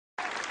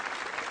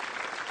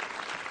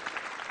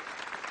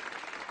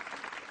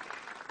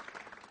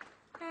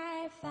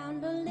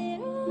found a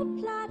little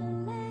plot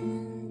of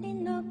land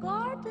in the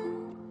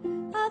garden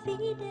of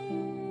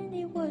Eden.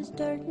 It was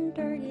dirt and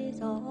dirt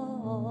is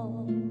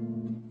all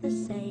the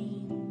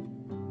same.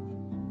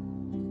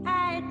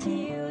 I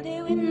tilled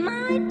it with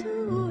my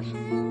 2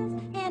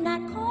 hands and I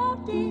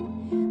called it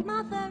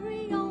my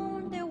very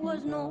own. There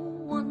was no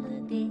one to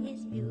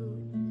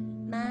dispute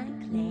my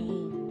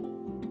claim.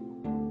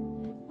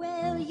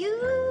 Well,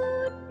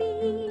 you'd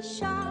be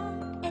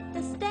shocked at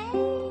the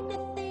state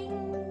of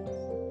things.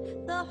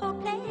 The whole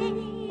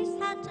place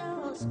had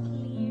just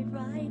cleared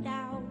right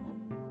out.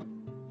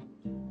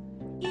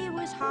 It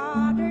was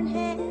harder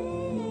than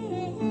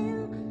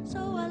hell, so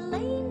I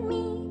laid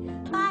me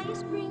by a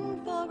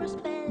spring for a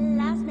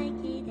spell, as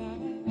naked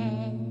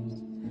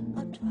as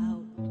a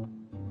trout.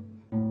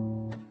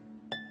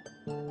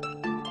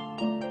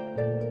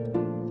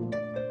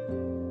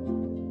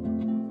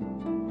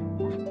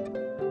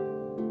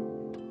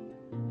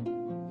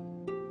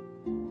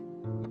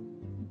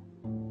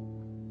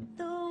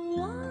 The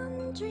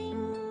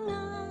wandering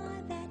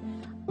eye that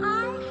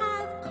I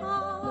have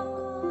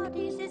caught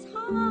is as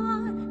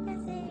hard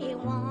as a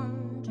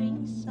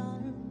wandering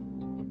sun.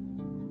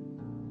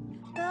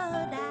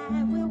 But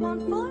I will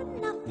want for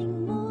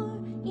nothing more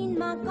in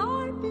my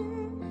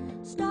garden.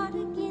 Start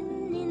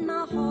again in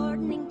my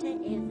hardening to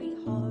every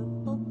heart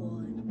but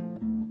one.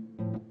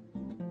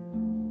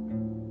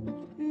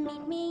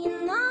 Meet me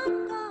in the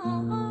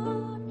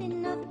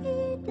garden of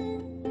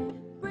Eden.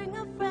 Bring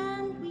a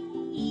friend,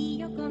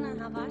 we are gonna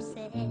have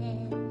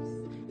ourselves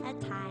a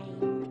time.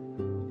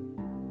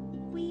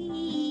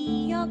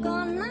 We are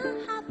gonna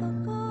have a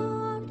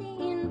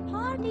garden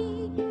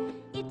party.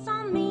 It's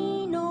on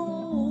me,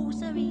 no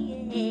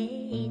sorry,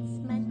 it's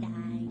my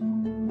time.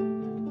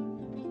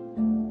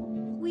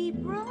 We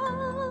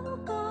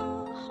broke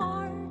our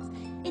hearts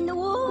in the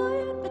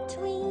war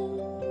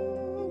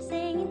between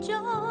St.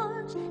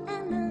 George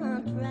and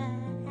the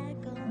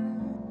dragon,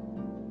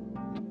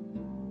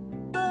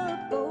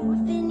 but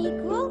both in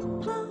equal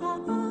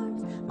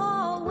parts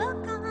are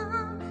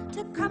welcome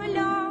to come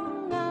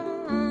along.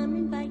 I'm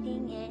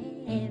inviting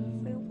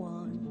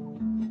everyone.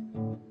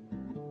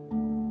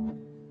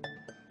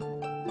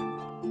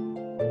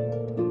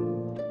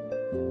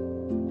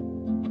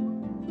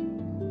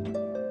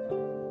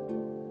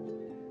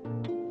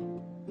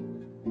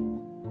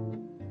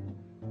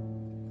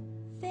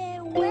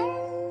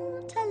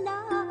 Farewell to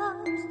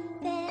loves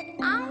that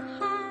I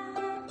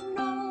have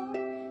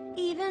known.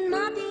 Even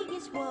my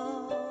deepest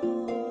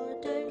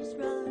waters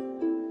run.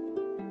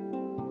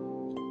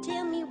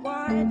 Tell me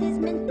why there's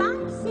men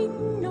by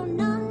sin or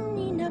none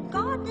in a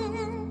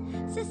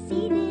garden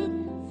seceded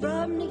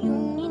from the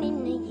Union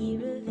in the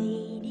year of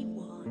 81.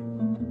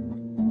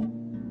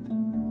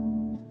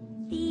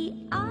 The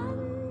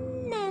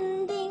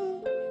unending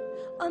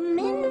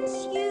amends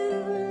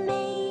you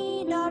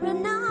made are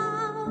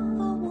enough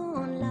for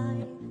one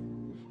life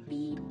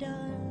be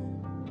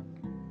done.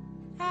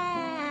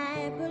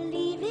 I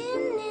believe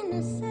in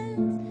innocence.